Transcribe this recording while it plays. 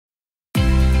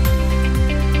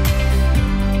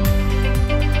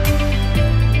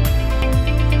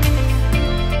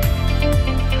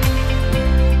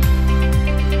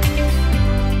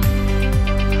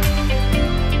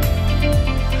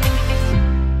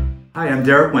Hi, I'm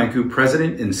Derek Wanku,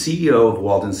 President and CEO of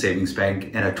Walden Savings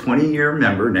Bank and a 20-year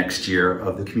member next year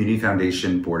of the Community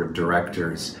Foundation Board of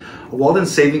Directors. Walden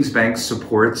Savings Bank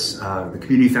supports the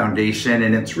Community Foundation,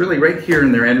 and it's really right here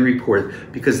in their end report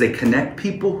because they connect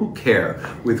people who care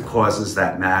with causes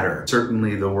that matter.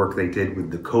 Certainly the work they did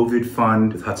with the COVID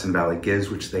Fund, with Hudson Valley Gives,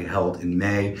 which they held in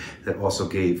May, that also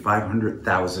gave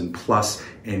 $500,000 plus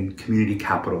in community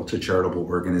capital to charitable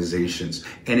organizations.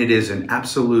 And it is an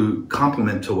absolute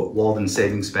compliment to what Walden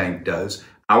Savings Bank does.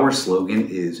 Our slogan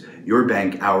is "Your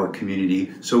Bank, Our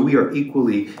Community." So we are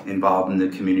equally involved in the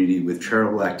community with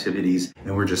charitable activities,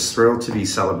 and we're just thrilled to be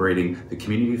celebrating the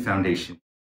Community Foundation.